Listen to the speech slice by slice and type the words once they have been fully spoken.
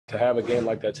to have a game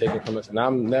like that taken from us. And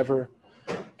I'm never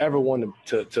ever one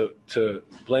to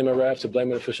blame a ref, to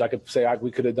blame an official. I could say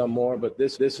we could have done more, but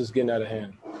this is getting out of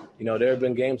hand. You know, there have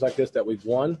been games like this that we've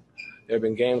won. There have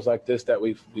been games like this that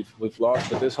we've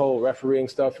lost. But this whole refereeing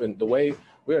stuff and the way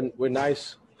we're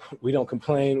nice, we don't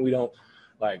complain, we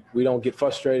don't get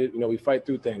frustrated. You know, we fight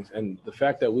through things. And the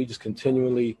fact that we just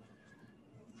continually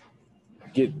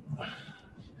get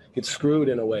screwed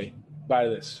in a way by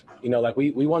this, you know, like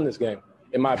we won this game,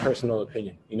 in my personal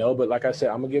opinion, you know, but like I said,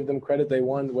 I'm gonna give them credit. They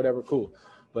won, whatever, cool.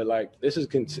 But like, this is,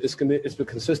 it's a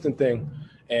consistent thing.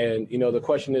 And, you know, the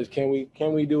question is, can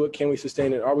we do it? Can we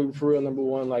sustain it? Are we for real number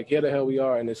one? Like, yeah, the hell we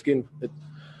are. And it's getting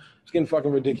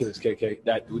fucking ridiculous, KK,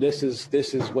 that this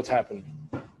is what's happening.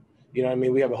 You know what I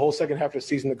mean? We have a whole second half of the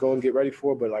season to go and get ready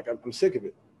for, but like, I'm sick of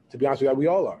it. To be honest with you, we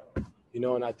all are, you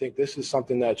know, and I think this is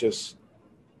something that just,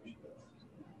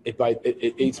 it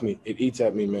eats me. It eats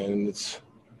at me, man. And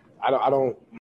I don't